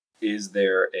is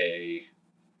there a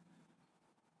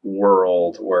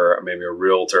world where maybe a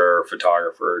realtor or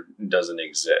photographer doesn't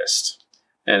exist?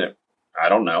 And I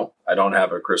don't know. I don't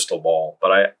have a crystal ball,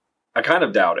 but I kind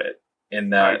of doubt it.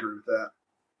 In that, I agree with that.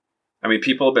 I mean,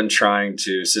 people have been trying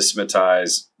to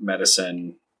systematize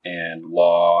medicine and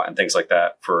law and things like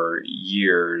that for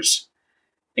years.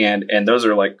 And those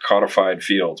are like codified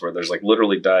fields where there's like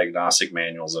literally diagnostic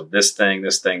manuals of this thing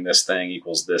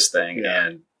equals this thing. Yeah.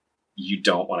 And you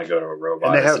don't want to go to a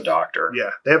robot as a doctor. Yeah.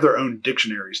 They have their own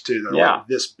dictionaries too. They're like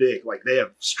this big. Like they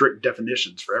have strict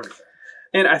definitions for everything.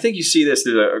 And I think you see this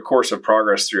through the course of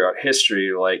progress throughout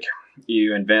history. Like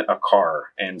you invent a car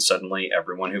and suddenly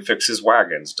everyone who fixes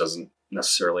wagons doesn't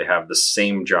necessarily have the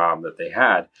same job that they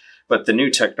had. But the new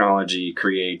technology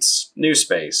creates new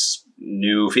space,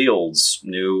 new fields,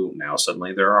 now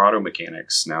suddenly there are auto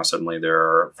mechanics. Now suddenly there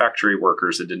are factory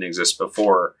workers that didn't exist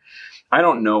before. I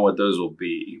don't know what those will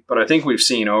be, but I think we've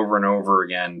seen over and over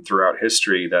again throughout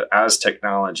history that as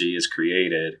technology is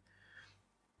created,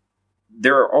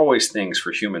 there are always things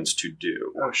for humans to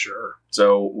do. Oh, sure.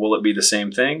 So will it be the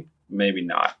same thing? Maybe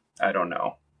not. I don't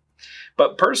know.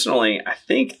 But personally, I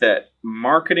think that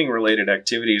marketing-related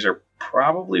activities are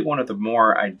probably one of the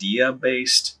more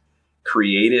idea-based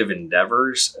creative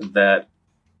endeavors that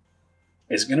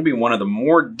is going to be one of the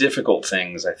more difficult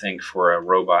things, I think, for a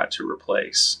robot to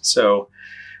replace. So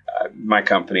my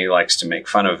company likes to make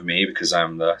fun of me because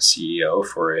I'm the CEO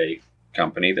for a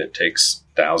company that takes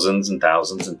thousands and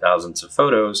thousands and thousands of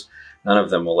photos. None of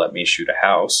them will let me shoot a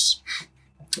house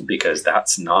because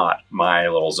that's not my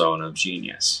little zone of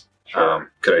genius.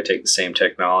 Sure. Could I take the same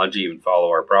technology and follow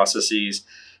our processes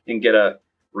and get a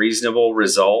reasonable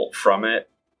result from it?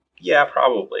 Yeah,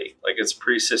 probably. Like it's a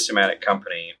pretty systematic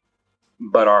company.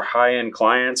 But our high-end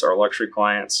clients, our luxury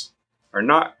clients, are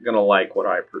not going to like what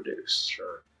I produce.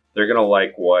 Sure. They're going to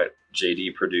like what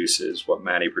JD produces, what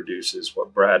Maddie produces,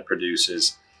 what Brad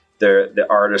produces. The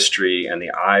artistry and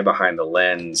the eye behind the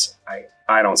lens,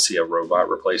 I don't see a robot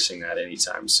replacing that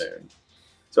anytime soon.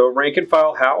 So a rank and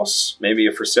file house, maybe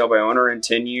a for sale by owner in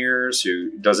 10 years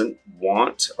who doesn't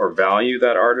want or value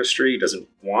that artistry, doesn't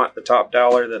want the top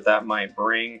dollar that might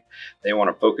bring. They want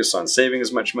to focus on saving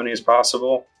as much money as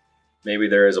possible. Maybe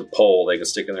there is a pole they can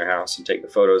stick in their house and take the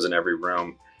photos in every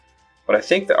room. But I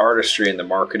think the artistry and the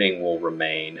marketing will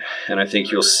remain. And I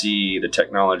think you'll see the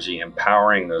technology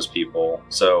empowering those people.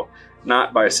 So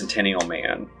not by a centennial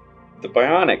man, the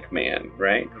bionic man,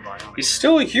 right? He's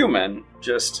still a human,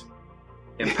 just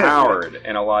empowered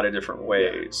in a lot of different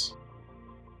ways.